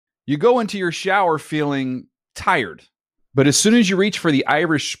You go into your shower feeling tired, but as soon as you reach for the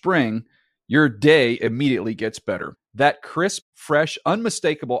Irish Spring, your day immediately gets better. That crisp, fresh,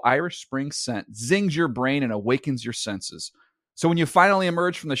 unmistakable Irish Spring scent zings your brain and awakens your senses. So when you finally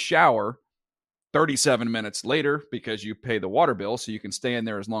emerge from the shower 37 minutes later, because you pay the water bill so you can stay in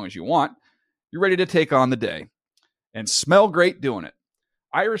there as long as you want, you're ready to take on the day and smell great doing it.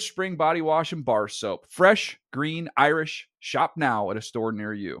 Irish Spring Body Wash and Bar Soap. Fresh, green, Irish. Shop now at a store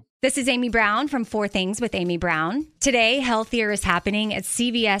near you. This is Amy Brown from 4 Things with Amy Brown. Today, healthier is happening at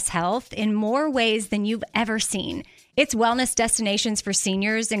CVS Health in more ways than you've ever seen. It's wellness destinations for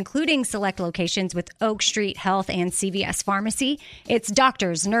seniors, including select locations with Oak Street Health and CVS Pharmacy. It's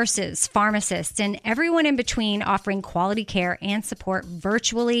doctors, nurses, pharmacists, and everyone in between offering quality care and support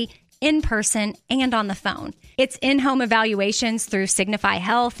virtually, in person, and on the phone. It's in-home evaluations through Signify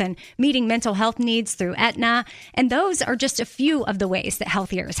Health and meeting mental health needs through Aetna. And those are just a few of the ways that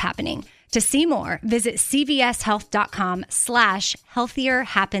healthier is happening. To see more, visit cvshealth.com/healthier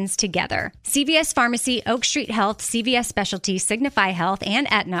happens together. CVS Pharmacy, Oak Street Health, CVS Specialty, Signify Health,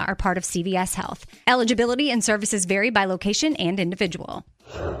 and Aetna are part of CVS Health. Eligibility and services vary by location and individual.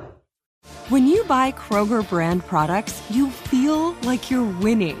 When you buy Kroger brand products, you feel like you're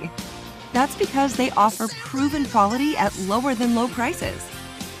winning. That's because they offer proven quality at lower than low prices.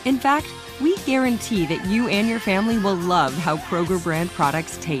 In fact, we guarantee that you and your family will love how Kroger brand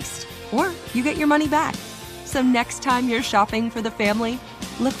products taste, or you get your money back. So next time you're shopping for the family,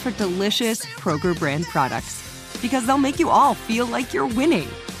 look for delicious Kroger brand products, because they'll make you all feel like you're winning.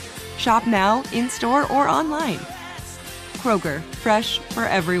 Shop now, in-store, or online. Kroger, fresh for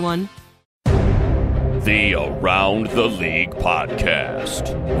everyone. The Around the League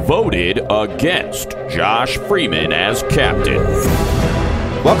podcast. Voted against Josh Freeman as captain.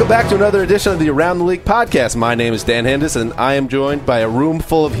 Welcome back to another edition of the Around the League podcast. My name is Dan Hendis, and I am joined by a room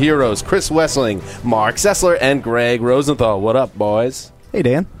full of heroes. Chris Wessling, Mark Sessler, and Greg Rosenthal. What up, boys? Hey,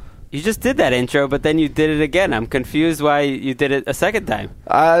 Dan. You just did that intro, but then you did it again. I'm confused why you did it a second time.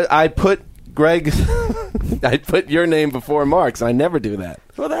 I put Greg... I put your name before Mark's, and I never do that.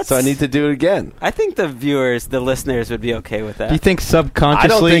 Well, so I need to do it again. I think the listeners would be okay with that. Do you think subconsciously...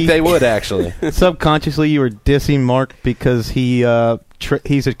 I don't think they would, actually. Subconsciously, you were dissing Mark because he's a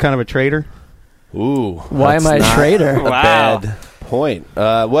kind of a traitor? Ooh. Why am I a traitor? A bad point.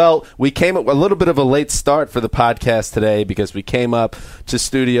 Well, we came up a little bit of a late start for the podcast today because we came up to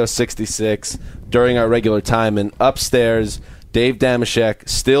Studio 66 during our regular time, and upstairs, Dave Damashek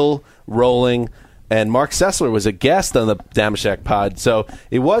still rolling, and Mark Sessler was a guest on the Damashek pod, so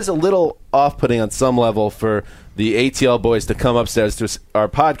it was a little off-putting on some level for the ATL boys to come upstairs to our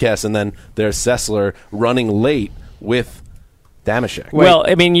podcast, and then there's Sessler running late with Damashek. Well,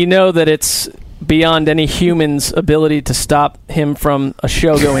 I mean, you know that it's beyond any human's ability to stop him from a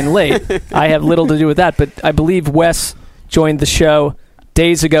show going late. I have little to do with that, but I believe Wes joined the show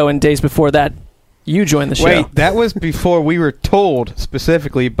days ago, and days before that, you joined the show. Wait, that was before we were told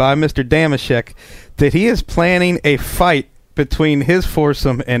specifically by Mr. Damashek that he is planning a fight between his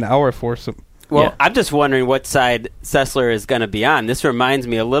foursome and our foursome. Well, Yeah. I'm just wondering what side Sessler is going to be on. This reminds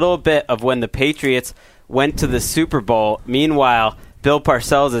me a little bit of when the Patriots went to the Super Bowl. Meanwhile, Bill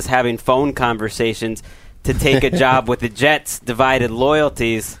Parcells is having phone conversations to take a job with the Jets' divided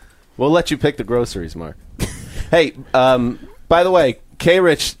loyalties. We'll let you pick the groceries, Mark. Hey, by the way,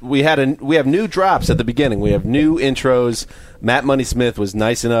 K-Rich, we have new drops at the beginning. We have new intros. Matt Money Smith was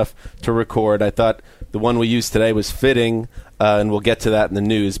nice enough to record. I thought the one we used today was fitting, and we'll get to that in the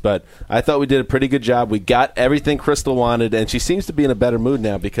news. But I thought we did a pretty good job. We got everything Crystal wanted, and she seems to be in a better mood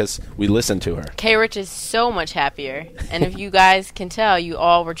now because we listened to her. K-Rich is so much happier. And if you guys can tell, you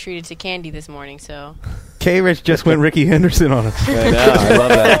all were treated to candy this morning, so... K-Rich just went Ricky Henderson on us. I know, I love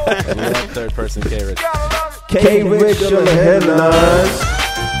that. I love third person K-Rich. K-Rich on the headlines.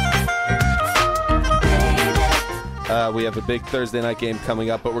 We have a big Thursday night game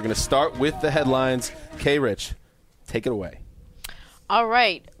coming up, but we're going to start with the headlines. K-Rich, take it away. All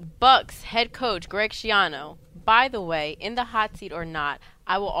right. Bucks head coach Greg Schiano. By the way, in the hot seat or not,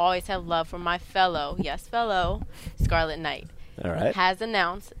 I will always have love for my fellow Scarlet Knight. All right. Has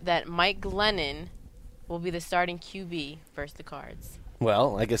announced that Mike Glennon will be the starting QB versus the Cards.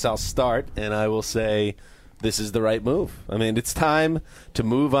 Well, I guess I'll start, and I will say this is the right move. I mean, it's time to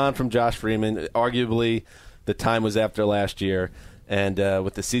move on from Josh Freeman. Arguably, the time was after last year, and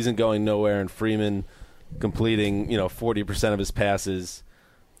with the season going nowhere and Freeman completing 40% of his passes,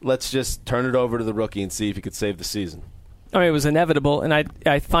 let's just turn it over to the rookie and see if he could save the season. I mean, it was inevitable, and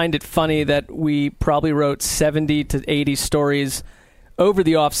I find it funny that we probably wrote 70 to 80 stories over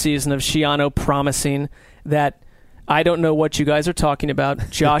the offseason of Schiano promising that I don't know what you guys are talking about.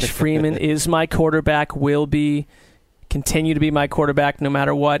 Josh Freeman is my quarterback, will continue to be my quarterback no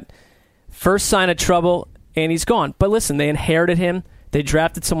matter what. First sign of trouble, and he's gone. But listen, they inherited him. They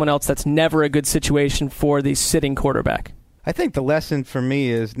drafted someone else. That's never a good situation for the sitting quarterback. I think the lesson for me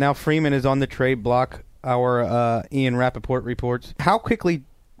is now Freeman is on the trade block, our Ian Rappaport reports. How quickly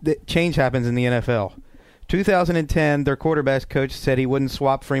the change happens in the NFL. 2010, their quarterback's coach said he wouldn't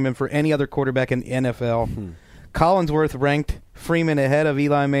swap Freeman for any other quarterback in the NFL. Collinsworth ranked Freeman ahead of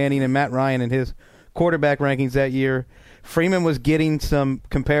Eli Manning and Matt Ryan in his quarterback rankings that year. Freeman was getting some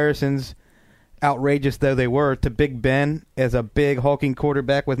comparisons, outrageous though they were, to Big Ben as a big hulking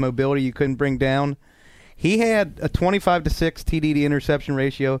quarterback with mobility you couldn't bring down. He had a 25-6 TD to interception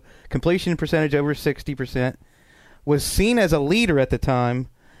ratio, completion percentage over 60%, was seen as a leader at the time,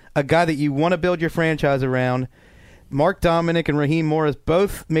 a guy that you want to build your franchise around. Mark Dominic and Raheem Morris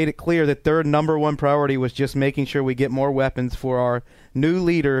both made it clear that their number one priority was just making sure we get more weapons for our new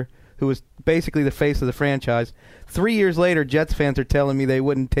leader, who was basically the face of the franchise. 3 years later, Jets fans are telling me they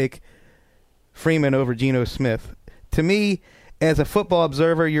wouldn't take Freeman over Geno Smith. To me, as a football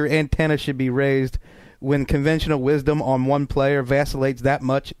observer, your antenna should be raised when conventional wisdom on one player vacillates that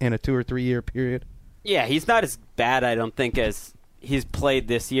much in a 2 or 3 year period. Yeah, he's not as bad, I don't think, as he's played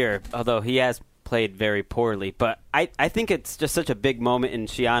this year, although he has played very poorly. But I think it's just such a big moment in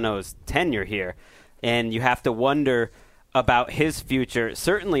Schiano's tenure here, and you have to wonder about his future.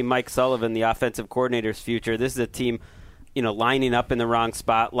 Certainly Mike Sullivan, the offensive coordinator's future. This is a team, lining up in the wrong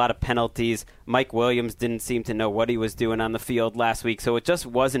spot, a lot of penalties. Mike Williams didn't seem to know what he was doing on the field last week, so it just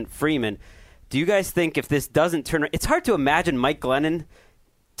wasn't Freeman. Do you guys think if this doesn't turn – it's hard to imagine Mike Glennon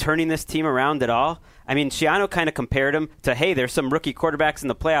turning this team around at all. I mean, Schiano kind of compared him to, hey, there's some rookie quarterbacks in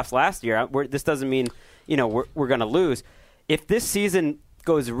the playoffs last year. This doesn't mean, we're going to lose. If this season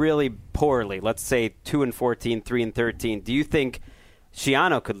goes really poorly, let's say 2-14, 3-13, do you think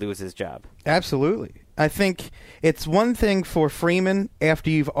Schiano could lose his job? Absolutely. I think it's one thing for Freeman after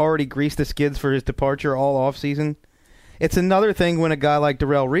you've already greased the skids for his departure all offseason. It's another thing when a guy like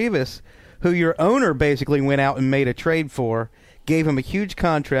Darrelle Revis, who your owner basically went out and made a trade for, gave him a huge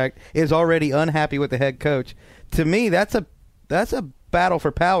contract, is already unhappy with the head coach. To me, that's a battle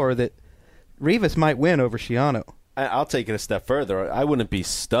for power that Revis might win over Schiano. I'll take it a step further. I wouldn't be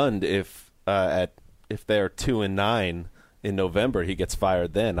stunned if they're 2-9 in November, he gets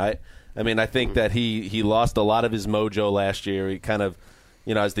fired then. I think that he lost a lot of his mojo last year. He kind of,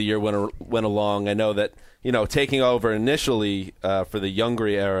 as the year went along, I know that, taking over initially for the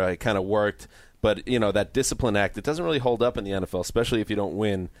Youngry era, it kind of worked. But, that discipline act, it doesn't really hold up in the NFL, especially if you don't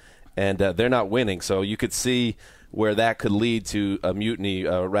win. And they're not winning. So you could see where that could lead to a mutiny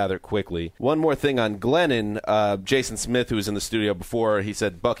rather quickly. One more thing on Glennon. Jason Smith, who was in the studio before, he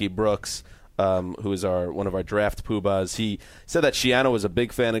said Bucky Brooks, who is one of our draft poobahs, he said that Schiano was a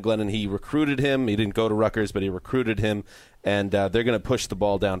big fan of Glennon. He recruited him. He didn't go to Rutgers, but he recruited him. And they're going to push the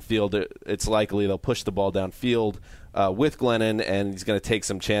ball downfield. It's likely they'll push the ball downfield with Glennon, and he's going to take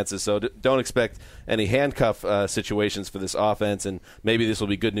some chances. So don't expect any handcuff situations for this offense, and maybe this will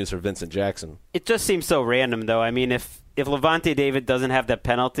be good news for Vincent Jackson. It just seems so random, though. I mean, if Levante David doesn't have that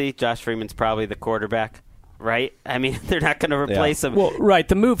penalty, Josh Freeman's probably the quarterback, right? I mean, they're not going to replace him. Well, right.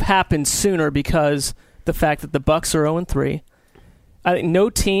 The move happened sooner because the fact that the Bucs are 0-3. I think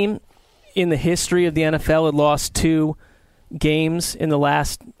no team in the history of the NFL had lost 2 games in the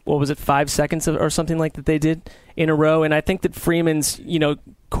last, 5 seconds or something like that they did in a row. And I think that Freeman's,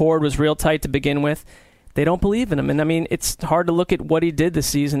 cord was real tight to begin with. They don't believe in him. And, I mean, it's hard to look at what he did this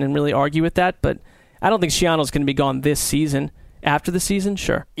season and really argue with that. But I don't think Schiano's going to be gone this season. After the season,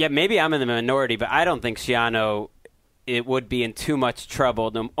 sure. Yeah, maybe I'm in the minority, but I don't think Schiano would be in too much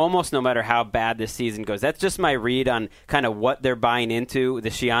trouble, almost no matter how bad this season goes. That's just my read on kind of what they're buying into, the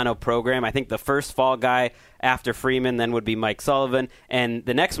Schiano program. I think the first fall guy after Freeman then would be Mike Sullivan, and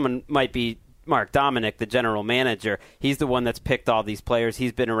the next one might be Mark Dominic, the general manager. He's the one that's picked all these players.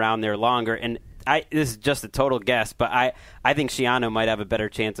 He's been around there longer, and this is just a total guess, but I think Schiano might have a better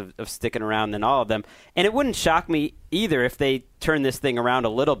chance of sticking around than all of them. And it wouldn't shock me either if they turn this thing around a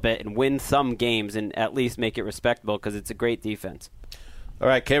little bit and win some games and at least make it respectable because it's a great defense. All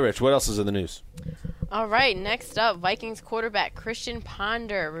right, K-Rich, what else is in the news? All right, next up, Vikings quarterback Christian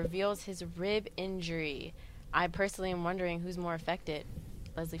Ponder reveals his rib injury. I personally am wondering who's more affected,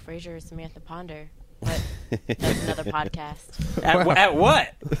 Leslie Frazier or Samantha Ponder. But that's another podcast. At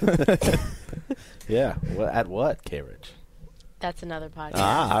what? Yeah. Well, at what, K-Rich? That's another podcast.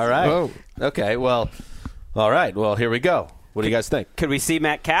 All right. Whoa. Okay, well, all right. Well, here we go. What do you guys think? Could we see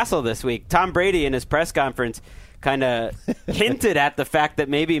Matt Castle this week? Tom Brady in his press conference kind of hinted at the fact that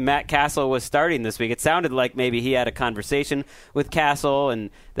maybe Matt Castle was starting this week. It sounded like maybe he had a conversation with Castle and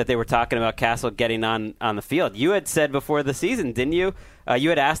that they were talking about Castle getting on the field. You had said before the season, didn't you? You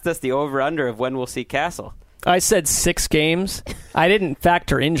had asked us the over-under of when we'll see Castle. I said 6 games. I didn't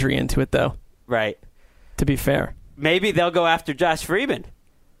factor injury into it, though. Right. To be fair. Maybe they'll go after Josh Freeman.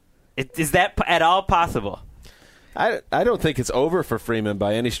 Is that at all possible? I don't think it's over for Freeman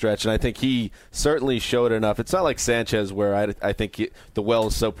by any stretch, and I think he certainly showed enough. It's not like Sanchez where I think the well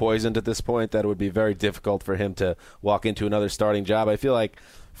is so poisoned at this point that it would be very difficult for him to walk into another starting job. I feel like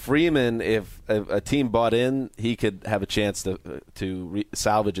Freeman, if a team bought in, he could have a chance to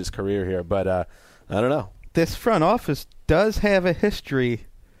salvage his career here. But I don't know. This front office does have a history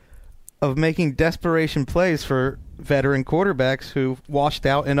of making desperation plays for veteran quarterbacks who washed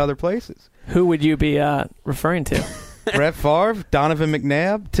out in other places. Who would you be referring to? Brett Favre, Donovan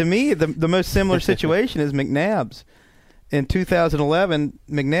McNabb. To me, the most similar situation is McNabb's. In 2011,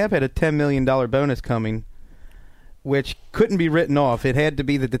 McNabb had a $10 million bonus coming, which couldn't be written off. It had to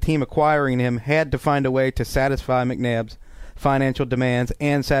be that the team acquiring him had to find a way to satisfy McNabb's financial demands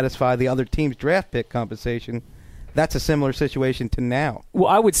and satisfy the other team's draft pick compensation. That's a similar situation to now. Well,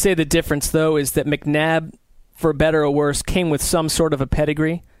 I would say the difference, though, is that McNabb, for better or worse, came with some sort of a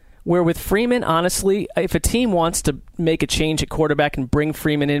pedigree. Where with Freeman, honestly, if a team wants to make a change at quarterback and bring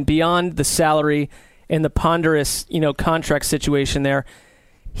Freeman in beyond the salary and the ponderous, contract situation there,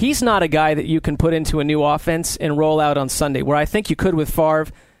 he's not a guy that you can put into a new offense and roll out on Sunday, where I think you could with Favre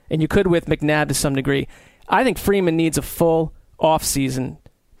and you could with McNabb to some degree. I think Freeman needs a full offseason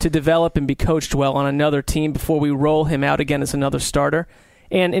to develop and be coached well on another team before we roll him out again as another starter.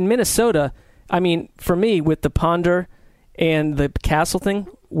 And in Minnesota, I mean, for me, with the Ponder and the Castle thing,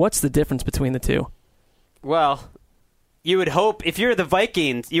 what's the difference between the two? Well, you would hope, if you're the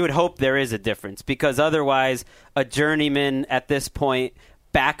Vikings, you would hope there is a difference, because otherwise a journeyman at this point,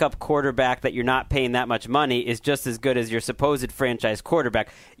 backup quarterback that you're not paying that much money is just as good as your supposed franchise quarterback.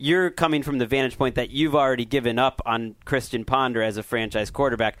 You're coming from the vantage point that you've already given up on Christian Ponder as a franchise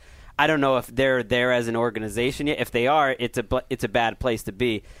quarterback. I don't know if they're there as an organization yet. If they are, it's a bad place to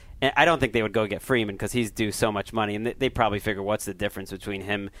be. And I don't think they would go get Freeman because he's due so much money, and they probably figure what's the difference between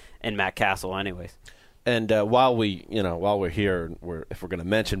him and Matt Castle, anyways. And while we're here, if we're going to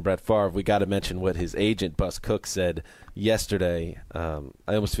mention Brett Favre, we got to mention what his agent Bus Cook said yesterday. I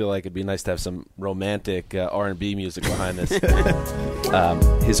almost feel like it'd be nice to have some romantic R&B music behind this.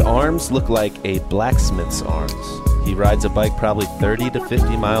 His arms look like a blacksmith's arms. He rides a bike probably 30 to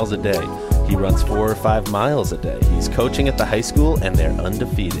 50 miles a day. He runs 4 or 5 miles a day. He's coaching at the high school, and they're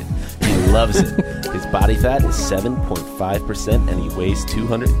undefeated. He loves it. His body fat is 7.5%, and he weighs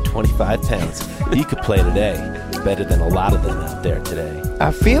 225 pounds. He could play today better than a lot of them out there today.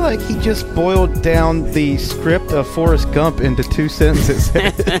 I feel like he just boiled down the script of Forrest Gump into 2 sentences.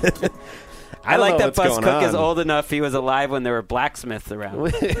 I like that Bus Cook is old enough. He was alive when there were blacksmiths around.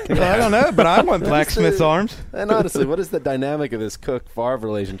 Well, I don't know, but I want blacksmith's arms. And honestly, what is the dynamic of this Cook-Favre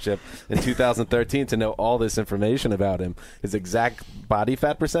relationship in 2013 to know all this information about him? His exact body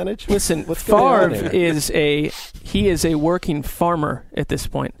fat percentage? Listen, Favre is a working farmer at this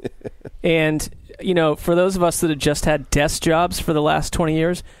point. And, for those of us that have just had desk jobs for the last 20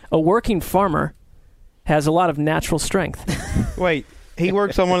 years, a working farmer has a lot of natural strength. Wait. He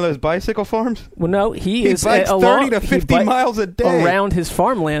works on one of those bicycle farms? Well, no, he is bikes 30 to 50 miles a day around his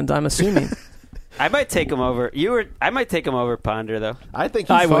farmland, I'm assuming. I might take him over. I might take him over Ponder, though. I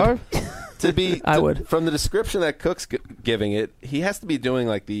think I would. I would. From the description that Cook's giving it, he has to be doing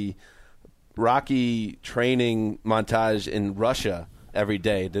like the Rocky training montage in Russia every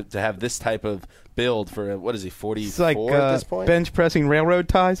day to have this type of build for, what is he, 44 it's like, at this point? Bench pressing railroad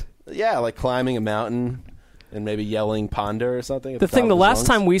ties? Yeah, like climbing a mountain. And maybe yelling Ponder or something. The last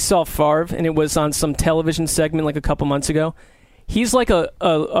time we saw Favre, and it was on some television segment like a couple months ago, he's like a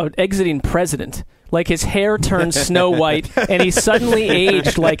exiting president. Like his hair turned snow white, and he suddenly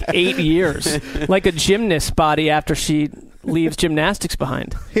aged like 8 years. Like a gymnast body after she leaves gymnastics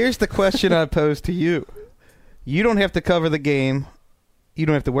behind. Here's the question I pose to you. You don't have to cover the game. You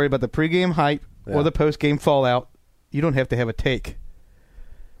don't have to worry about the pregame hype or the postgame fallout. You don't have to have a take.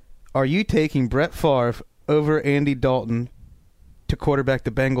 Are you taking Brett Favre over Andy Dalton to quarterback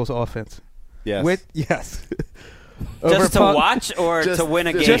the Bengals offense? Yes. Yes. Just to watch or to win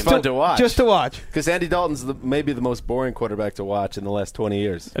a game? Just fun to watch. Just to watch. Because Andy Dalton's maybe the most boring quarterback to watch in the last 20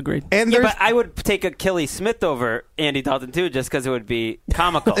 years. Agreed. And but I would take Achilles Smith over Andy Dalton, too, just because it would be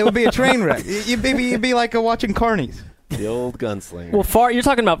comical. It would be a train wreck. You'd be like watching carnies. The old gunslinger. Well, you're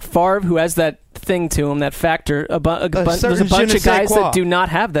talking about Favre, who has that thing to him, that factor. There's a bunch of guys that do not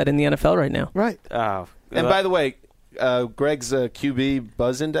have that in the NFL right now. Right. Oh, And by the way, Greg's QB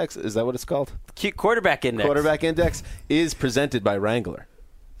Buzz Index, is that what it's called? Quarterback Index. Quarterback Index is presented by Wrangler.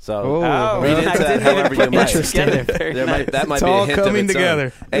 So read into that however you might. That might It's be all a hint coming of its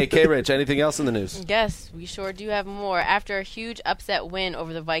together. Own. Hey, K-Rich, anything else in the news? Yes, we sure do have more. After a huge upset win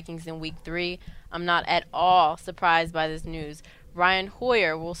over the Vikings in Week 3, I'm not at all surprised by this news. Ryan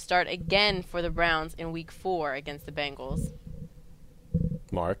Hoyer will start again for the Browns in Week 4 against the Bengals.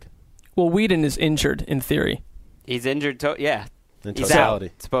 Mark? Well, Whedon is injured in theory. He's injured. In He's totality.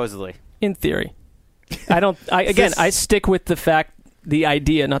 out, supposedly. In theory. I stick with the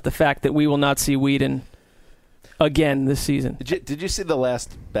idea, not the fact that we will not see Whedon again this season. Did you see the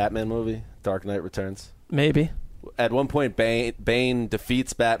last Batman movie, Dark Knight Returns? Maybe. At one point, Bane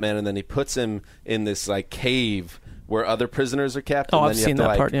defeats Batman, and then he puts him in this cave where other prisoners are kept. Oh, and then I've you seen have to,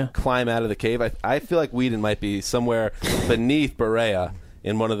 that part, yeah. climb out of the cave. I feel like Whedon might be somewhere beneath Berea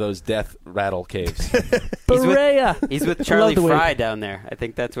in one of those death rattle caves. Berea! He's with Charlie Fry down there. I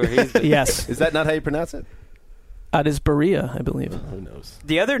think that's where he's been. Yes. Is that not how you pronounce it? It is Berea, I believe. Who knows?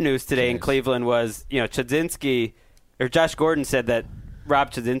 The other news today in Cleveland was, Josh Gordon said that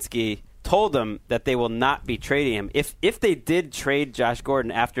Rob Chudzinski told them that they will not be trading him. If they did trade Josh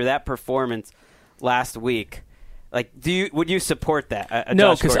Gordon after that performance last week, would you support that?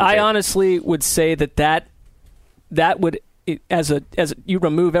 No, because I honestly would say that would, as you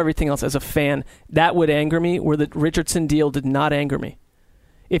remove everything else as a fan, that would anger me. Where the Richardson deal did not anger me.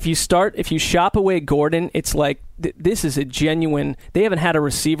 If you shop away Gordon, it's like this is a genuine. They haven't had a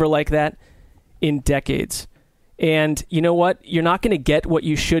receiver like that in decades. And you know what? You're not going to get what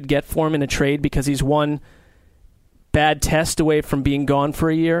you should get for him in a trade because he's one bad test away from being gone for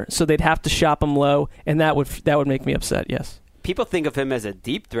a year. So they'd have to shop him low, and that would make me upset. Yes. People think of him as a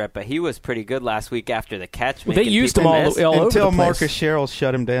deep threat, but he was pretty good last week after the catch. Well, they used him all over the place. Until Marcus Sherrill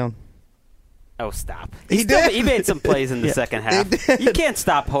shut him down. Oh, stop. He did. He made some plays in the second half. You can't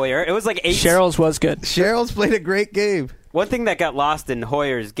stop Hoyer. It was like 8. Sherrill's was good. Sherrill's played a great game. One thing that got lost in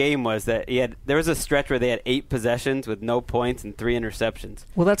Hoyer's game was that there was a stretch where they had 8 possessions with no points and 3 interceptions.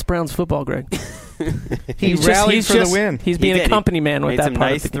 Well, that's Browns football, Greg. He rallied for the win. He's being a company man with made that some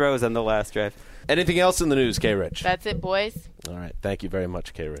part nice throws on the last drive. Anything else in the news, K-Rich? That's it, boys. All right. Thank you very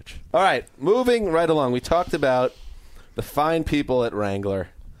much, K-Rich. All right. Moving right along. We talked about the fine people at Wrangler.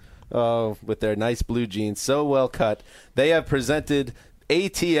 Oh, with their nice blue jeans, so well cut. They have presented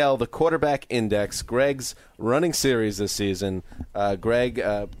ATL, the Quarterback Index, Greg's running series this season. Greg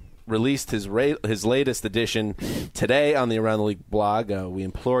released his latest edition today on the Around the League blog. We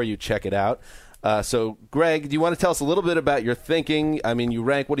implore you check it out. So, Greg, do you want to tell us a little bit about your thinking? I mean, you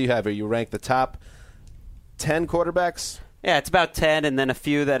rank, what do you have here? You rank the top 10 quarterbacks? Yeah, it's about 10 and then a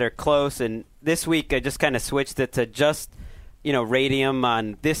few that are close. And this week I just kind of switched it to just rating him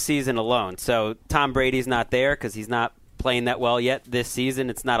on this season alone. So Tom Brady's not there because he's not playing that well yet this season.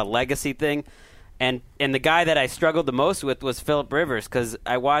 It's not a legacy thing. And the guy that I struggled the most with was Phillip Rivers because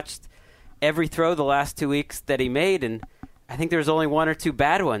I watched every throw the last 2 weeks that he made, and I think there's only 1 or 2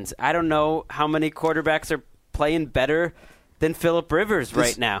 bad ones. I don't know how many quarterbacks are playing better than Phillip Rivers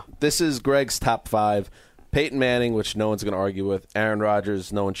right now. This is Greg's top 5. Peyton Manning, which no one's going to argue with. Aaron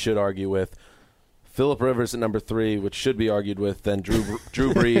Rodgers, no one should argue with. Phillip Rivers at number 3, which should be argued with, then Drew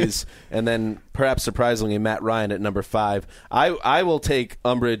Brees, and then perhaps surprisingly Matt Ryan at number 5. I will take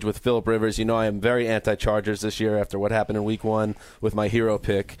umbrage with Phillip Rivers. You know I am very anti-Chargers this year after what happened in Week 1 with my hero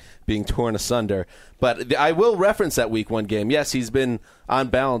pick being torn asunder. But I will reference that Week 1 game. Yes, he's been on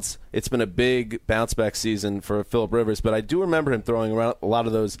balance. It's been a big bounce-back season for Phillip Rivers, but I do remember him throwing around a lot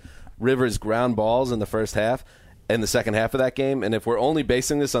of those Rivers ground balls in the first half. In the second half of that game, and if we're only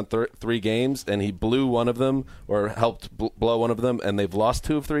basing this on 3 games and he blew one of them or helped blow one of them and they've lost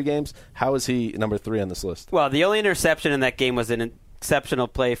 2 of 3 games, how is he number 3 on this list? Well, the only interception in that game was an exceptional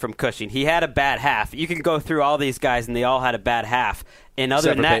play from Cushing. He had a bad half. You can go through all these guys and they all had a bad half. And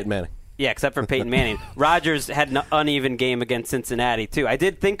other than that, Peyton Manning. Yeah, except for Peyton Manning. Rodgers had an uneven game against Cincinnati, too. I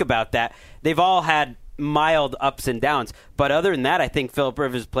did think about that. They've all had mild ups and downs. But other than that, I think Phillip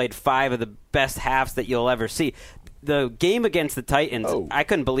Rivers played 5 of the best halves that you'll ever see. The game against the Titans, I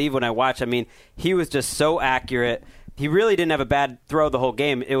couldn't believe when I watched. I mean, he was just so accurate. He really didn't have a bad throw the whole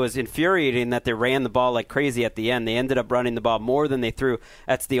game. It was infuriating that they ran the ball like crazy at the end. They ended up running the ball more than they threw.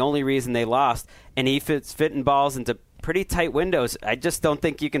 That's the only reason they lost. And he fitting balls into pretty tight windows. I just don't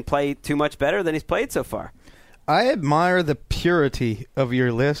think you can play too much better than he's played so far. I admire the purity of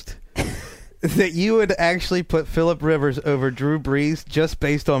your list. That you would actually put Phillip Rivers over Drew Brees just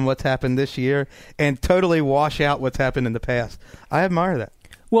based on what's happened this year and totally wash out what's happened in the past. I admire that.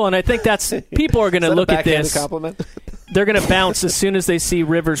 Well, and I think that's people are going to look at this. Compliment? they're going to bounce as soon as they see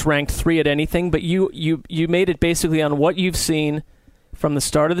Rivers ranked 3 at anything. But you made it basically on what you've seen from the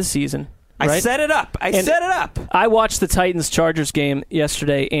start of the season. Right? I set it up. I watched the Titans-Chargers game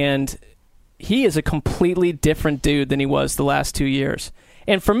yesterday, and he is a completely different dude than he was the last 2 years.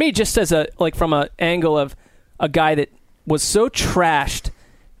 And for me, just as from an angle of a guy that was so trashed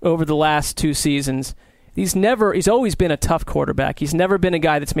over the last 2 seasons, he's always been a tough quarterback. He's never been a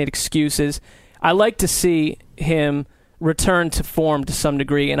guy that's made excuses. I like to see him return to form to some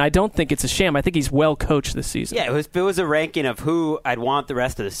degree, and I don't think it's a sham. I think he's well coached this season. Yeah, if it was a ranking of who I'd want the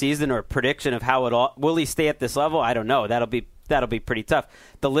rest of the season or a prediction of how will he stay at this level, I don't know. That'll be pretty tough.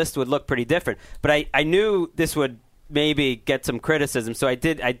 The list would look pretty different. But I knew this would maybe get some criticism, so I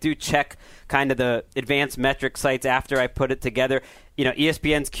do check kind of the advanced metric sites after I put it together.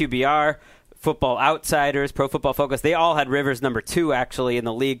 ESPN's QBR, Football Outsiders, Pro Football Focus, they all had Rivers number 2 actually in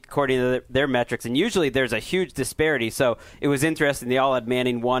the league according to their metrics, and usually there's a huge disparity, so it was interesting. They all had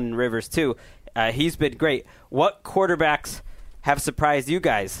Manning 1 and Rivers 2. He's been great. What quarterbacks have surprised you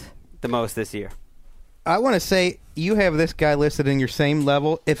guys the most this year? I want to say you have this guy listed in your same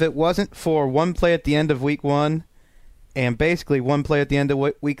level. If it wasn't for one play at the end of week 1 and basically one play at the end of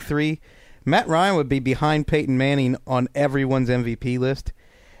week 3, Matt Ryan would be behind Peyton Manning on everyone's MVP list.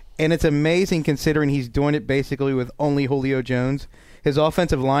 And it's amazing considering he's doing it basically with only Julio Jones. His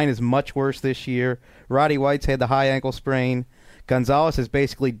offensive line is much worse this year. Roddy White's had the high ankle sprain. Gonzalez has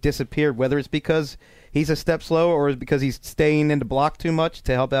basically disappeared, whether it's because he's a step slower or it's because he's staying in the block too much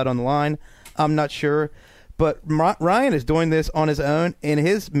to help out on the line. I'm not sure. But Ryan is doing this on his own, and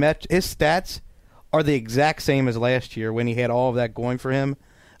his stats are the exact same as last year when he had all of that going for him.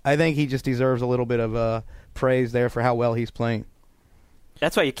 I think he just deserves a little bit of praise there for how well he's playing.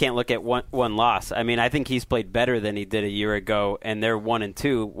 That's why you can't look at one loss. I mean, I think he's played better than he did a year ago, and they're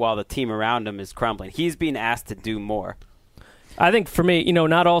 1-2 while the team around him is crumbling. He's being asked to do more. I think for me,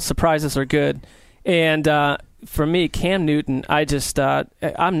 not all surprises are good. And for me, Cam Newton,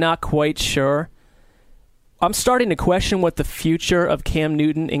 I'm not quite sure. I'm starting to question what the future of Cam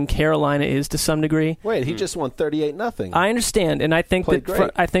Newton in Carolina is to some degree. Wait, he just won 38-0. I understand, and I think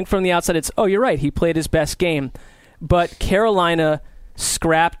I think from the outside, you're right. He played his best game, but Carolina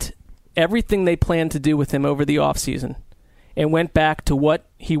scrapped everything they planned to do with him over the offseason and went back to what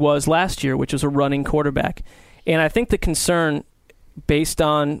he was last year, which was a running quarterback. And I think the concern, based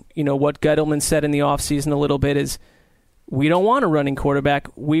on what Gettleman said in the offseason a little bit, is we don't want a running quarterback.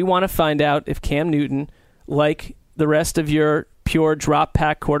 We want to find out if Cam Newton, like the rest of your pure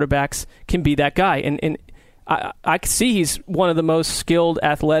drop-pack quarterbacks, can be that guy. And I see he's one of the most skilled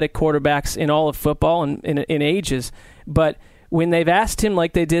athletic quarterbacks in all of football and in ages. But when they've asked him,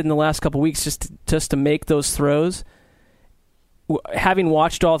 like they did in the last couple of weeks, just to make those throws, having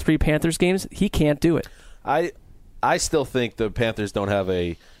watched all 3 Panthers games, he can't do it. I still think the Panthers don't have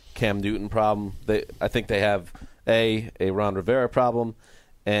a Cam Newton problem. I think they have a Ron Rivera problem,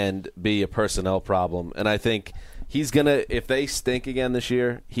 and B, a personnel problem. And I think he's gonna, if they stink again this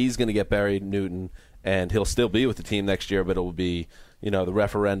year, he's gonna get buried, Newton, and he'll still be with the team next year, but it will be, the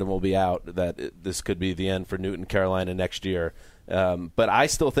referendum will be out that this could be the end for Newton, Carolina next year. But I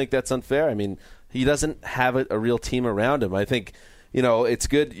still think that's unfair. I mean, he doesn't have a real team around him. I think, it's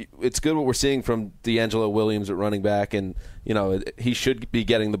good. It's good what we're seeing from D'Angelo Williams at running back, and he should be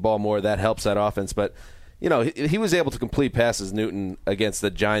getting the ball more. That helps that offense. But he was able to complete passes, Newton, against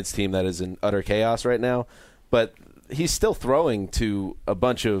the Giants team that is in utter chaos right now. But he's still throwing to a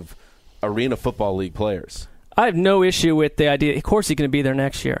bunch of Arena Football League players. I have no issue with the idea. Of course, he's going to be there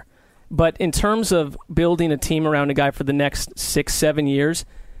next year. But in terms of building a team around a guy for the next 6-7 years,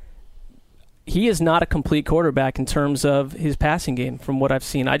 he is not a complete quarterback in terms of his passing game from what I've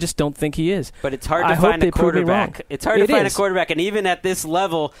seen. I just don't think he is. But it's hard to find a quarterback. It's hard to find a quarterback, and even at this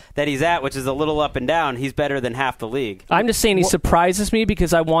level that he's at, which is a little up and down, he's better than half the league. I'm just saying he surprises me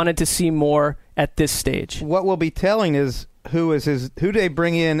because I wanted to see more at this stage. What we'll be telling is who do they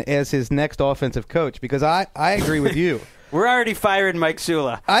bring in as his next offensive coach, because I agree with you. We're already firing Mike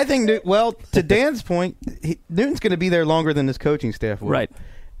Shula. I think, to Dan's point, Newton's going to be there longer than this coaching staff will. Right.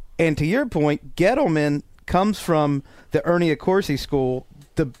 And to your point, Gettleman comes from the Ernie Accorsi school,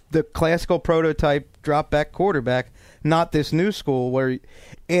 the classical prototype drop-back quarterback, not this new school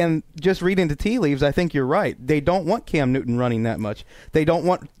and just reading the tea leaves, I think you're right. They don't want Cam Newton running that much. They don't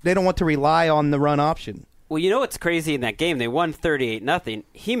want to rely on the run option. Well, what's crazy in that game? They won 38-0.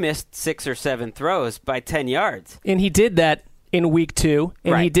 He missed 6 or 7 throws by 10 yards. And he did that in week 2,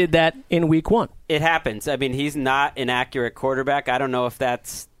 and he did that in week 1. It happens. I mean, he's not an accurate quarterback. I don't know if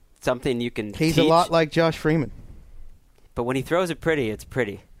that's something you can He's teach. a lot like Josh Freeman. But when he throws it pretty, it's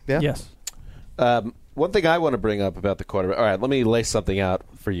pretty. Yeah. Yes. one thing I want to bring up about the quarterback. All right, let me lay something out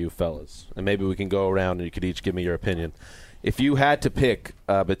for you fellas, and maybe we can go around and you could each give me your opinion. If you had to pick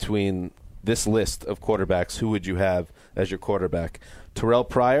between this list of quarterbacks, who would you have as your quarterback? Terrell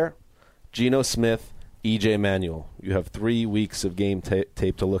Pryor, Geno Smith, E.J. Manuel. You have 3 weeks of game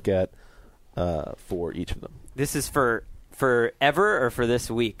tape to look at for each of them. This is for ever or for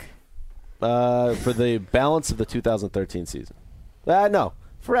this week? For the balance of the 2013 season. No,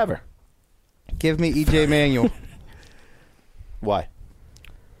 forever. Give me E.J. Manuel. Why?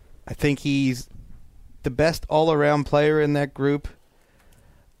 I think he's the best all-around player in that group.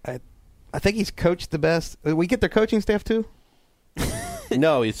 I think he's coached the best. We get their coaching staff too?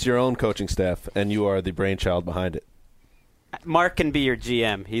 No, it's your own coaching staff, and you are the brainchild behind it. Mark can be your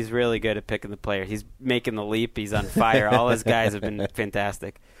GM. He's really good at picking the players. He's making the leap. He's on fire. All his guys have been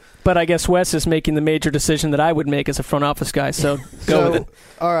fantastic. But I guess Wes is making the major decision that I would make as a front office guy, so go with it.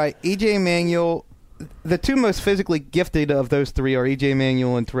 All right, E.J. Manuel, the two most physically gifted of those three are E.J.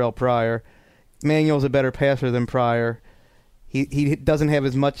 Manuel and Terrell Pryor. Manuel's a better passer than Pryor. He doesn't have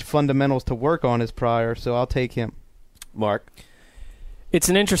as much fundamentals to work on as Pryor, so I'll take him. Mark? It's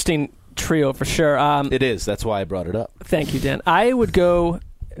an interesting trio for sure. It is. That's why I brought it up. Thank you, Dan. I would go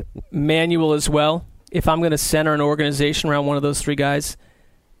Manuel as well. If I'm going to center an organization around one of those three guys,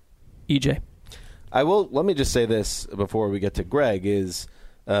 EJ. I will. Let me just say this before we get to Greg, is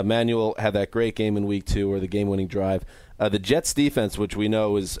Manuel had that great game in week 2 or the game-winning drive. The Jets defense, which we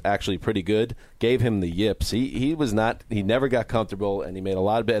know is actually pretty good, gave him the yips. He never got comfortable, and he made a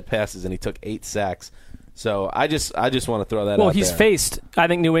lot of bad passes, and he took 8 sacks. So I just want to throw that out there. Well, he's faced, I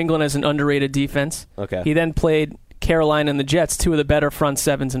think, New England as an underrated defense. Okay. He then played Carolina and the Jets, 2 of the better front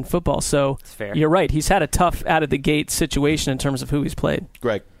sevens in football. So you're right. He's had a tough out-of-the-gate situation in terms of who he's played.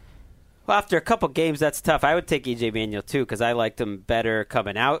 Greg. Well, after a couple games, that's tough. I would take E.J. Manuel, too, because I liked him better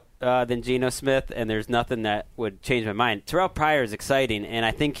coming out than Geno Smith, and there's nothing that would change my mind. Terrell Pryor is exciting, and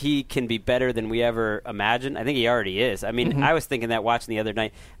I think he can be better than we ever imagined. I think he already is. I mean, I was thinking that watching the other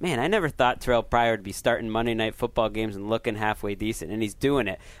night. Man, I never thought Terrell Pryor would be starting Monday Night Football games and looking halfway decent, and he's doing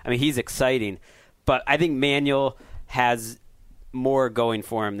it. I mean, he's exciting. But I think Manuel has more going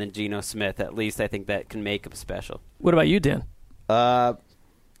for him than Geno Smith. At least I think that can make him special. What about you, Dan?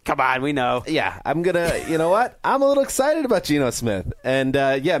 Come on, we know. Yeah, I'm going to, you know what? I'm a little excited about Geno Smith. And,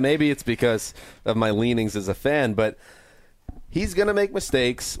 yeah, maybe it's because of my leanings as a fan, but he's going to make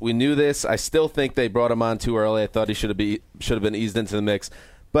mistakes. We knew this. I still think they brought him on too early. I thought he should have been eased into the mix.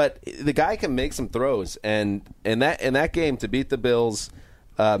 But the guy can make some throws. And in that game, to beat the Bills,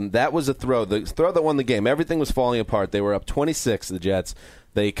 that was a throw. The throw that won the game. Everything was falling apart. They were up 26, the Jets.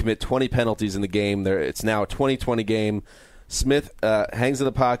 They commit 20 penalties in the game. It's now a 20-20 game. Smith hangs in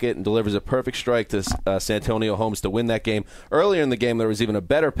the pocket and delivers a perfect strike to Santonio Holmes to win that game. Earlier in the game, there was even a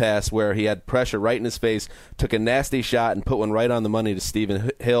better pass where he had pressure right in his face, took a nasty shot, and put one right on the money to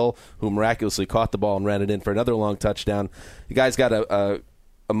Stephen Hill, who miraculously caught the ball and ran it in for another long touchdown. The guy's got a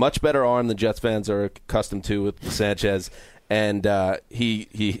much better arm than Jets fans are accustomed to with Sanchez, and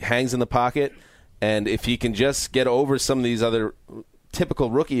he hangs in the pocket, and if he can just get over some of these other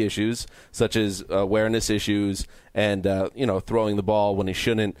typical rookie issues, such as awareness issues and throwing the ball when he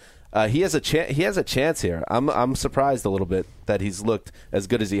shouldn't. He has a chance here. I'm surprised a little bit that he's looked as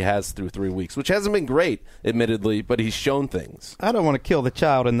good as he has through 3 weeks, which hasn't been great, admittedly, but he's shown things. I don't want to kill the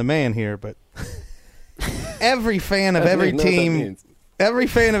child and the man here, but every fan of every team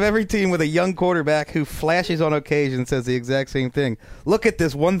with a young quarterback who flashes on occasion says the exact same thing. Look at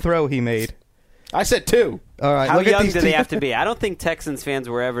this one throw he made. I said 2. All right. How young do they have to be? I don't think Texans fans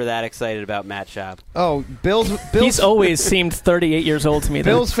were ever that excited about Matt Schaub. Oh, Bills. He's always seemed 38 years old to me.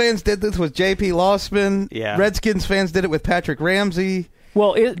 Bills fans did this with J.P. Lossman. Yeah. Redskins fans did it with Patrick Ramsey.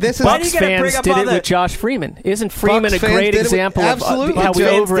 Well, Bucs fans did it with Josh Freeman. Isn't Freeman a great example of how we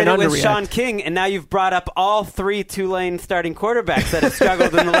over and underreact? With Sean King, and now you've brought up all 3 Tulane starting quarterbacks that have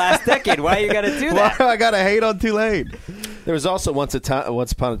struggled in the last decade. Why you got to do that? Why I got to hate on Tulane? There was also once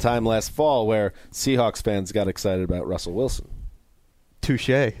upon a time last fall where Seahawks fans got excited about Russell Wilson.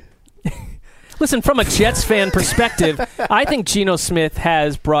 Touché. Listen, from a Jets fan perspective, I think Geno Smith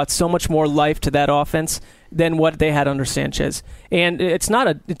has brought so much more life to that offense than what they had under Sanchez. And it's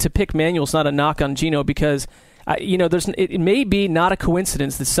not to pick Manuel's not a knock on Geno because it may be not a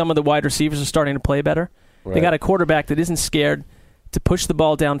coincidence that some of the wide receivers are starting to play better. Right. They got a quarterback that isn't scared to push the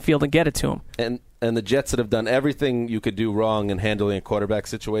ball downfield and get it to him. And the Jets that have done everything you could do wrong in handling a quarterback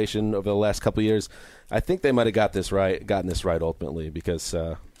situation over the last couple of years, I think they might have gotten this right ultimately because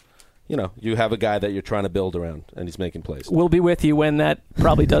you have a guy that you're trying to build around, and he's making plays. We'll be with you when that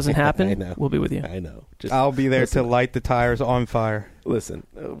probably doesn't happen. I know. We'll be with you. I know. I'll be there to light the tires on fire. Listen,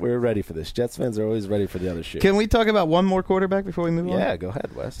 we're ready for this. Jets fans are always ready for the other shit. Can we talk about one more quarterback before we move on? Yeah, go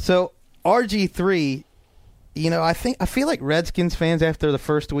ahead, Wes. So RG3, I feel like Redskins fans after the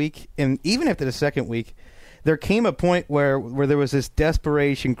first week and even after the second week, there came a point where there was this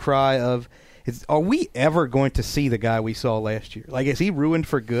desperation cry of, are we ever going to see the guy we saw last year? Like, is he ruined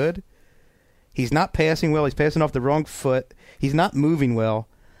for good? He's not passing well. He's passing off the wrong foot. He's not moving well.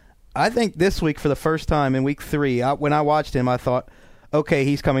 I think this week, for the first time in week 3, when I watched him, I thought, okay,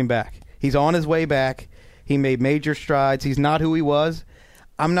 he's coming back. He's on his way back. He made major strides. He's not who he was.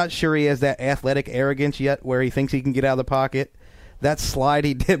 I'm not sure he has that athletic arrogance yet where he thinks he can get out of the pocket. That slide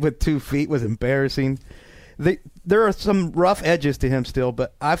he did with 2 feet was embarrassing. There are some rough edges to him still,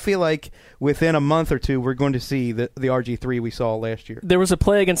 but I feel like within a month or two, we're going to see the RG3 we saw last year. There was a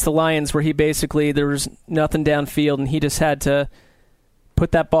play against the Lions where there was nothing downfield, and he just had to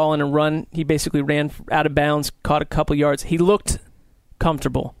put that ball in and run. He basically ran out of bounds, caught a couple yards. He looked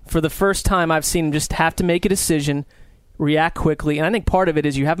comfortable. For the first time, I've seen him just have to make a decision, react quickly, and I think part of it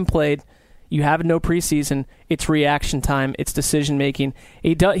is you haven't played. You have no preseason. It's reaction time. It's decision-making.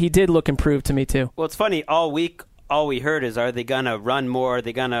 He did look improved to me, too. Well, it's funny. All week, all we heard is, are they going to run more? Are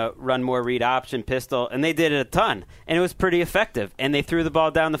they going to run more read option, pistol? And they did it a ton, and it was pretty effective. And they threw the ball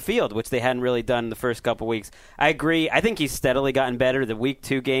down the field, which they hadn't really done in the first couple weeks. I agree. I think he's steadily gotten better. The week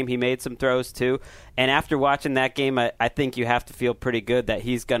 2 game, he made some throws, too. And after watching that game, I think you have to feel pretty good that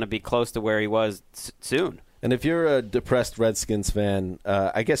he's going to be close to where he was soon. And if you're a depressed Redskins fan,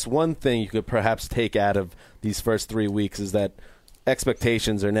 I guess one thing you could perhaps take out of these first 3 weeks is that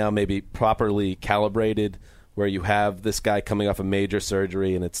expectations are now maybe properly calibrated, where you have this guy coming off a major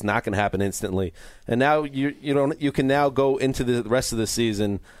surgery and it's not going to happen instantly. And now you can now go into the rest of the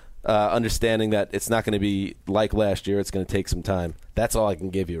season understanding that it's not going to be like last year. It's going to take some time. That's all I can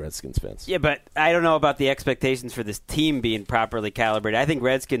give you, Redskins fans. Yeah, but I don't know about the expectations for this team being properly calibrated. I think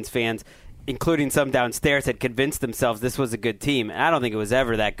Redskins fans, including some downstairs, had convinced themselves this was a good team. And I don't think it was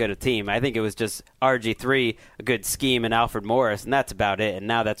ever that good a team. I think it was just RG3, a good scheme, and Alfred Morris, and that's about it. And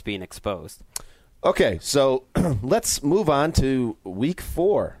now that's being exposed. Okay, so let's move on to week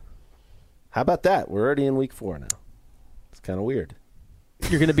 4. How about that? We're already in week 4 now. It's kind of weird.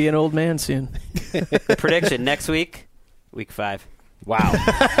 You're going to be an old man soon. Prediction, next week, week 5. Wow.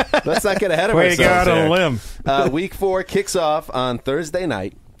 Let's not get ahead of Way ourselves. to go out on a limb. Week 4 kicks off on Thursday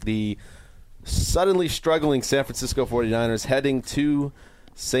night. The suddenly struggling San Francisco 49ers heading to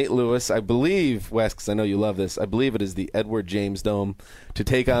St. Louis, I believe, Wes, because I know you love this, I believe it is the Edward James Dome, to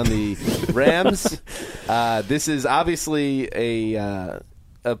take on the Rams. This is obviously a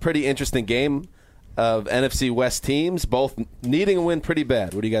pretty interesting game of NFC West teams, both needing a win pretty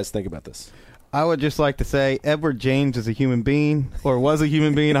bad. What do you guys think about this? I would just like to say Edward James is a human being, or was a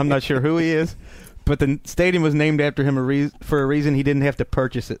human being. I'm not sure who he is. But the stadium was named after him for a reason. He didn't have to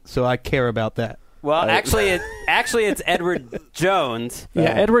purchase it, so I care about that. Well, actually, it's Edward Jones. Yeah,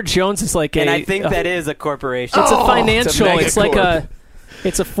 Edward Jones is like and I think that is a corporation. It's a financial. It's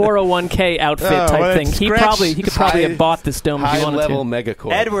It's a 401k outfit type thing. He could probably have bought this dome if he wanted to. High-level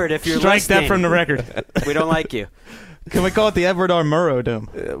megacorp. Edward, if you're Strike listening, that from the record. we don't like you. Can we call it the Edward R. Murrow Dome?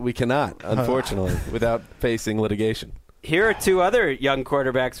 We cannot, unfortunately, without facing litigation. Here are 2 other young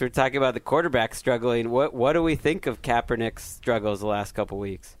quarterbacks. We're talking about the quarterback struggling. What do we think of Kaepernick's struggles the last couple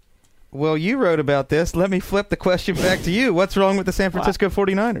weeks? Well, you wrote about this. Let me flip the question back to you. What's wrong with the San Francisco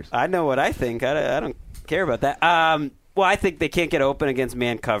 49ers? I know what I think. I don't care about that. Well, I think they can't get open against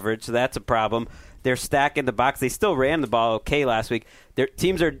man coverage, so that's a problem. They're stacking the box. They still ran the ball okay last week. Their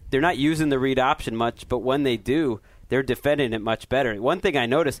teams they're not using the read option much, but when they do, they're defending it much better. One thing I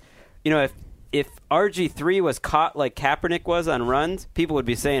noticed, if RG3 was caught like Kaepernick was on runs, people would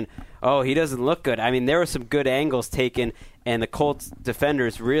be saying, oh, he doesn't look good. I mean, there were some good angles taken, and the Colts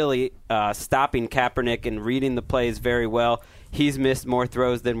defenders really stopping Kaepernick and reading the plays very well. He's missed more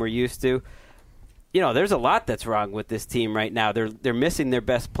throws than we're used to. There's a lot that's wrong with this team right now. They're missing their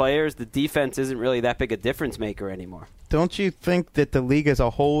best players. The defense isn't really that big a difference maker anymore. Don't you think that the league as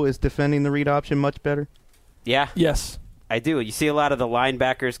a whole is defending the read option much better? Yeah. Yes. I do. You see a lot of the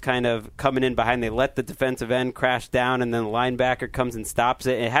linebackers kind of coming in behind. They let the defensive end crash down, and then the linebacker comes and stops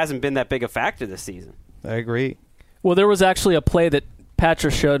it. It hasn't been that big a factor this season. I agree. Well, there was actually a play that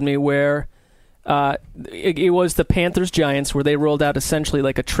Patrick showed me where it was the Panthers-Giants where they rolled out essentially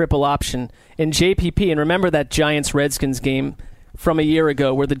like a triple option in JPP. And remember that Giants-Redskins game from a year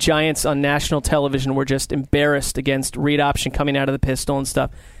ago where the Giants on national television were just embarrassed against read option coming out of the pistol and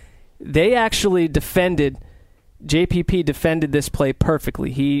stuff. They actually defended JPP defended this play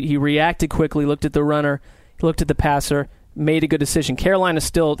perfectly. He reacted quickly, looked at the runner, looked at the passer, made a good decision. Carolina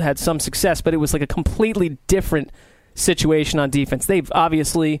still had some success, but it was like a completely different situation on defense. They've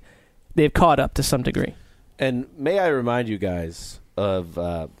caught up to some degree. And may I remind you guys of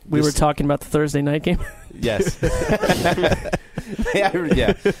we were talking about the Thursday night game. Yes. May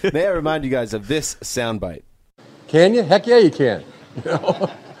I remind you guys of this soundbite? Can you? Heck yeah, you can. You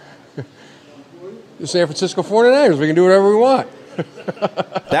know, the San Francisco 49ers. We can do whatever we want.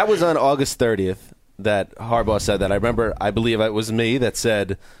 That was on August 30th that Harbaugh said that. I believe it was me that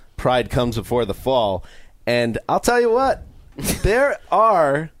said, "Pride comes before the fall." And I'll tell you what, there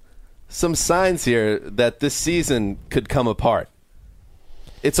are some signs here that this season could come apart.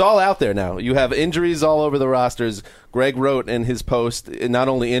 It's all out there now. You have injuries all over the rosters. Greg wrote in his post, not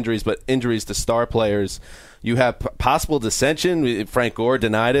only injuries, but injuries to star players. You have possible dissension. Frank Gore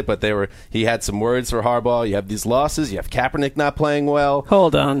denied it, but he had some words for Harbaugh. You have these losses. You have Kaepernick not playing well.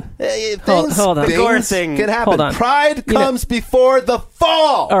 Hold on. Hold on. The Gore thing can happen. Hold on. Pride comes before the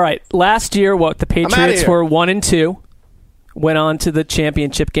fall. All right. Last year, the Patriots were 1-2, went on to the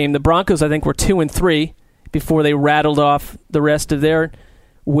championship game. The Broncos, I think, were 2-3 before they rattled off the rest of their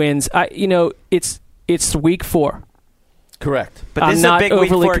wins. It's week 4. Correct. But this is a big week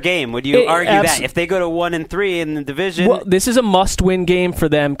 4 game. Would you argue that if they go to 1-3 in the division? Well, this is a must-win game for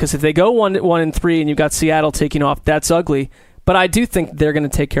them because if they go 1-3 and you've got Seattle taking off, that's ugly. But I do think they're going to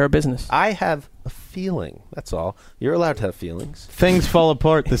take care of business. I have a feeling. That's all. You're allowed to have feelings. Things fall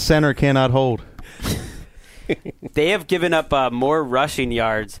apart. The center cannot hold. They have given up more rushing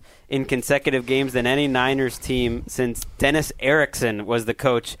yards in consecutive games than any Niners team since Dennis Erickson was the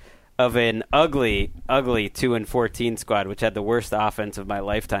coach of an ugly 2-14 squad, which had the worst offense of my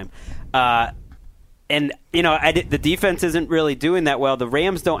lifetime. And the defense isn't really doing that well. The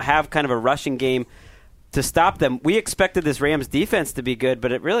Rams don't have kind of a rushing game to stop them. We expected this Rams defense to be good,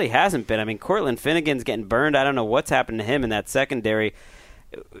 but it really hasn't been. I mean, Cortland Finnegan's getting burned. I don't know what's happened to him in that secondary.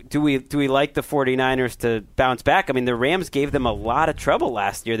 Do we like the 49ers to bounce back? I mean, the Rams gave them a lot of trouble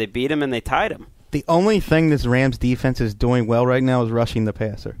last year. They beat them and they tied them. The only thing this Rams defense is doing well right now is rushing the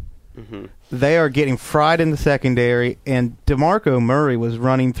passer. Mm-hmm. They are getting fried in the secondary, and DeMarco Murray was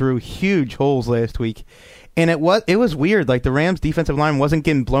running through huge holes last week. And it was weird. Like, the Rams' defensive line wasn't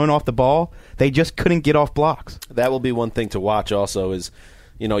getting blown off the ball. They just couldn't get off blocks. That will be one thing to watch also is,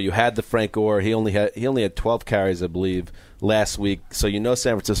 you had the Frank Gore. He only had 12 carries, I believe, last week. So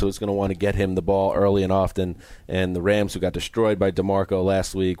San Francisco is going to want to get him the ball early and often. And the Rams, who got destroyed by DeMarco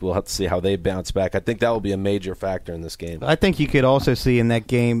last week, we'll have to see how they bounce back. I think that will be a major factor in this game. I think you could also see in that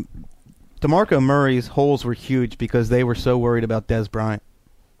game, DeMarco Murray's holes were huge because they were so worried about Dez Bryant.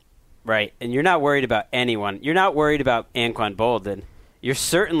 Right, and you're not worried about anyone. You're not worried about Anquan Boldin. You're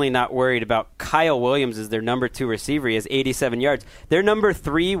certainly not worried about Kyle Williams as their number 2 receiver. He has 87 yards. Their number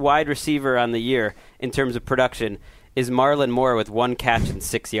 3 wide receiver on the year in terms of production is Marlon Moore with 1 catch and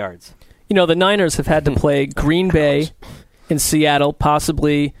 6 yards. The Niners have had to play Green Bay and Seattle,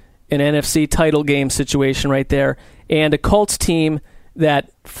 possibly an NFC title game situation right there, and a Colts team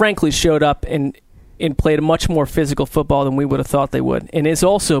that frankly showed up and played a much more physical football than we would have thought they would, and is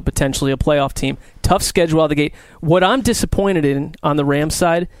also potentially a playoff team. Tough schedule out of the gate. What I'm disappointed in on the Rams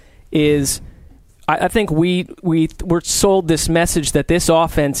side is I think we were sold this message that this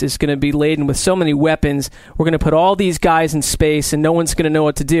offense is going to be laden with so many weapons. We're going to put all these guys in space, and no one's going to know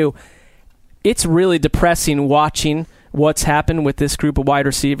what to do. It's really depressing watching what's happened with this group of wide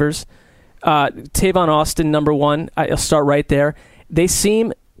receivers. Tavon Austin, number 1. I'll start right there. They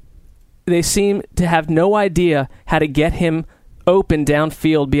seem to have no idea how to get him open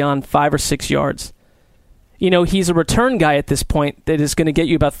downfield beyond 5 or 6 yards. He's a return guy at this point that is going to get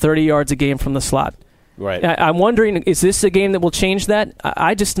you about 30 yards a game from the slot. Right. I'm wondering, is this a game that will change that?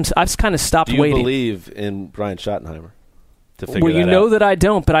 I've kind of stopped waiting. Do you believe in Brian Schottenheimer to figure that out? Well, you know that I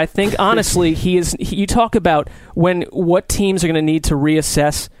don't, but I think, honestly, you talk about what teams are going to need to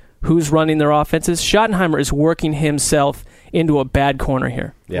reassess who's running their offenses. Schottenheimer is working himself into a bad corner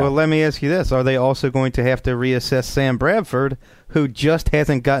here. Yeah. Well, let me ask you this. Are they also going to have to reassess Sam Bradford, who just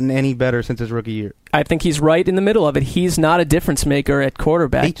hasn't gotten any better since his rookie year? I think he's right in the middle of it. He's not a difference maker at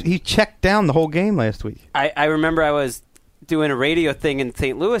quarterback. He checked down the whole game last week. I remember I was doing a radio thing in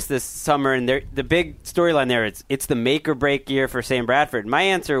St. Louis this summer, and the big storyline there, it's the make-or-break year for Sam Bradford. My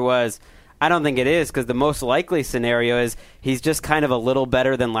answer was, I don't think it is, because the most likely scenario is he's just kind of a little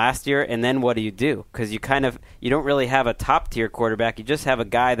better than last year, and then what do? Because you don't really have a top-tier quarterback. You just have a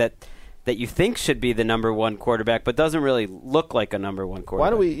guy that that you think should be the number one quarterback, but doesn't really look like a number one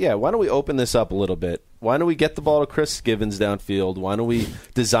quarterback. Why don't we open this up a little bit? Why don't we get the ball to Chris Givens downfield? Why don't we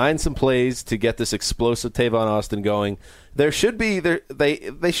design some plays to get this explosive Tavon Austin going? They should be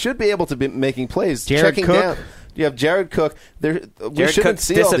able to be making plays. Jared checking Cook. down. You have Jared Cook. We shouldn't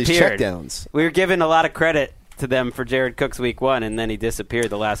see all these checkdowns. We were giving a lot of credit to them for Jared Cook's week 1, and then he disappeared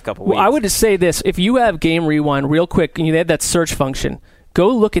the last couple weeks. Well, I would just say this. If you have Game Rewind real quick, and you have that search function, go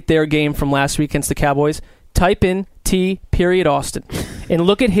look at their game from last week against the Cowboys. Type in T. Austin and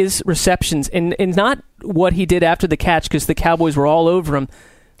look at his receptions and not what he did after the catch because the Cowboys were all over him.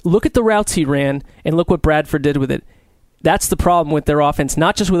 Look at the routes he ran and look what Bradford did with it. That's the problem with their offense,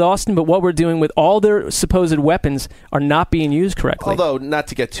 not just with Austin, but what we're doing with all their supposed weapons are not being used correctly. Although, not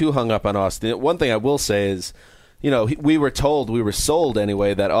to get too hung up on Austin, one thing I will say is, we were sold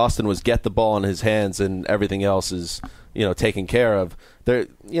anyway, that Austin was get the ball in his hands and everything else is, taken care of.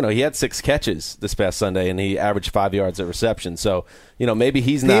 He had 6 catches this past Sunday and he averaged 5 yards at reception. So, maybe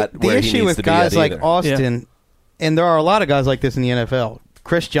he's not where he needs to be. The issue with guys like either. Austin, and there are a lot of guys like this in the NFL.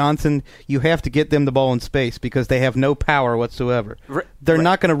 Chris Johnson, you have to get them the ball in space because they have no power whatsoever. They're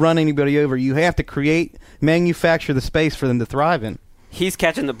not going to run anybody over. You have to manufacture the space for them to thrive in. He's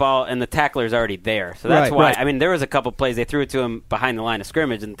catching the ball, and the tackler's already there. So that's why. Right. I mean, there was a couple plays they threw it to him behind the line of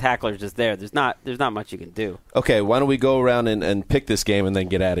scrimmage, and the tackler's just there. There's not much you can do. Okay, why don't we go around and pick this game and then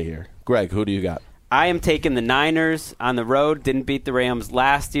get out of here? Greg, who do you got? I am taking the Niners on the road. Didn't beat the Rams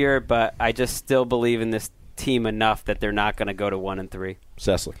last year, but I just still believe in this team enough that they're not going to go to 1-3.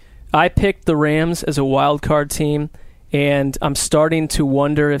 Cecily. I picked the Rams as a wild card team, and I'm starting to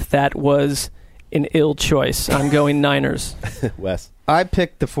wonder if that was an ill choice. I'm going Niners. Wes. I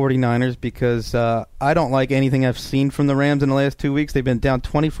picked the 49ers because I don't like anything I've seen from the Rams in the last 2 weeks. They've been down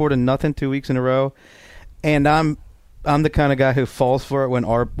 24-0 2 weeks in a row, and I'm the kind of guy who falls for it when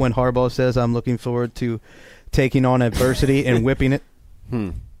Harbaugh says I'm looking forward to taking on adversity and whipping it.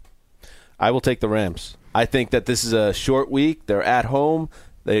 I will take the Rams. I think that this is a short week. They're at home.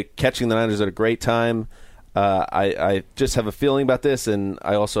 They're catching the Niners at a great time. I just have a feeling about this, and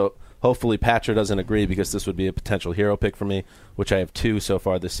I also hopefully Patra doesn't agree because this would be a potential hero pick for me, which I have 2 so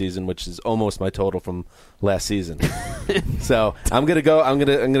far this season, which is almost my total from last season. So I'm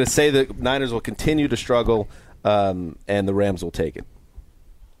gonna say the Niners will continue to struggle, and the Rams will take it.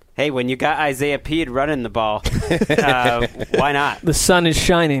 Hey, when you got Isaiah Peed running the ball, why not? The sun is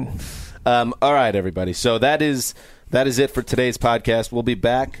shining. All right, everybody. So that is it for today's podcast. We'll be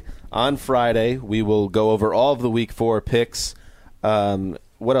back on Friday. We will go over all of the Week 4 picks.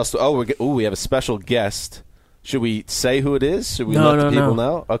 What else? We have a special guest. Should we say who it is? Should we let the people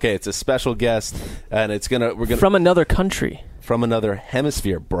know? Okay, it's a special guest, and we're gonna from another country, from another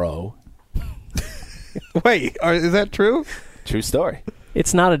hemisphere, bro. Wait, is that true? True story.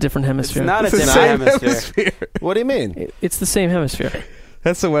 It's not a different hemisphere. It's not a different hemisphere. What do you mean? It's the same hemisphere.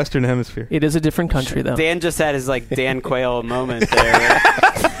 That's the Western Hemisphere. It is a different country, though. Dan just had his Dan Quayle moment there.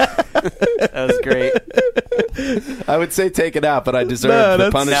 That was great. I would say take it out, but I deserve the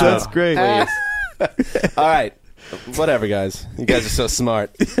punishment. That's great. All right. Whatever, guys. You guys are so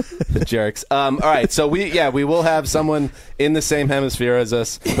smart. Jerks. All right. So we will have someone in the same hemisphere as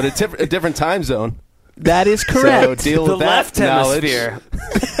us, but a different time zone. That is correct. So deal with the left knowledge. hemisphere.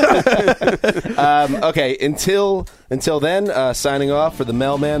 Okay. Until then, signing off for the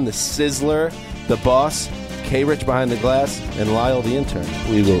mailman, the sizzler, the boss, K-Rich behind the glass, and Lyle the intern.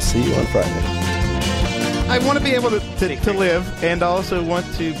 We will see you on Friday. I want to be able to live and also want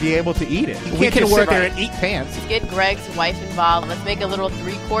to be able to eat it. You We can't can just work sit there on and eat pants. Get Greg's wife involved. Let's make a little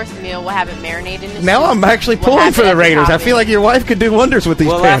 3-course meal. We'll have it marinated in Now soup. I'm actually We'll pulling have for it the as a Raiders. I topping. feel like your wife could do wonders with these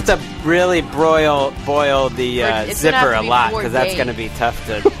We'll pants. have to really boil the It's gonna have zipper to a be lot 4 because that's days. going to be tough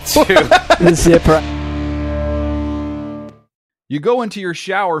to do. The zipper. You go into your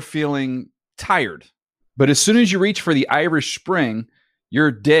shower feeling tired, but as soon as you reach for the Irish Spring,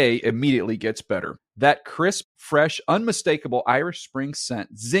 your day immediately gets better. That crisp, fresh, unmistakable Irish Spring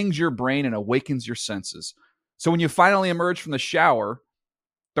scent zings your brain and awakens your senses. So when you finally emerge from the shower,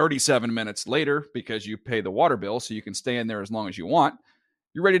 37 minutes later, because you pay the water bill so you can stay in there as long as you want,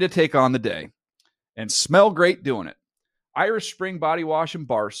 you're ready to take on the day. And smell great doing it. Irish Spring Body Wash and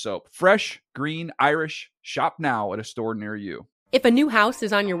Bar Soap. Fresh, green, Irish. Shop now at a store near you. If a new house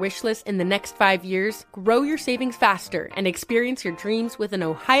is on your wish list in the next 5 years, grow your savings faster and experience your dreams with an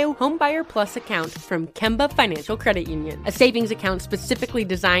Ohio Homebuyer Plus account from Kemba Financial Credit Union. A savings account specifically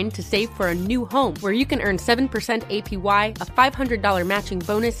designed to save for a new home, where you can earn 7% APY, a $500 matching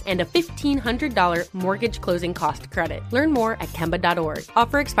bonus, and a $1,500 mortgage closing cost credit. Learn more at Kemba.org.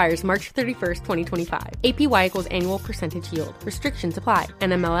 Offer expires March 31st, 2025. APY equals annual percentage yield. Restrictions apply.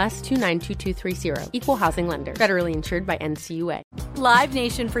 NMLS 292230. Equal housing lender. Federally insured by NCUA. Live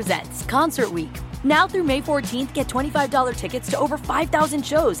Nation presents Concert Week. Now through May 14th, get $25 tickets to over 5,000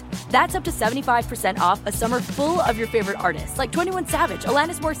 shows. That's up to 75% off a summer full of your favorite artists like 21 Savage,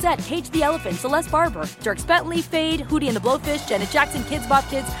 Alanis Morissette, Cage the Elephant, Celeste Barber, Dierks Bentley, Fade, Hootie and the Blowfish, Janet Jackson, Kids Bop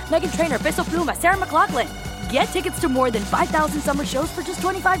Kids, Meghan Trainor, Bissell Pluma, Sarah McLachlan. Get tickets to more than 5,000 summer shows for just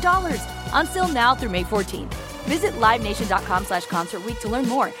 $25. Until now through May 14th. Visit livenation.com/concertweek to learn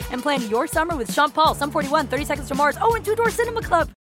more and plan your summer with Sean Paul, Sum 41, 30 Seconds to Mars, and Two Door Cinema Club.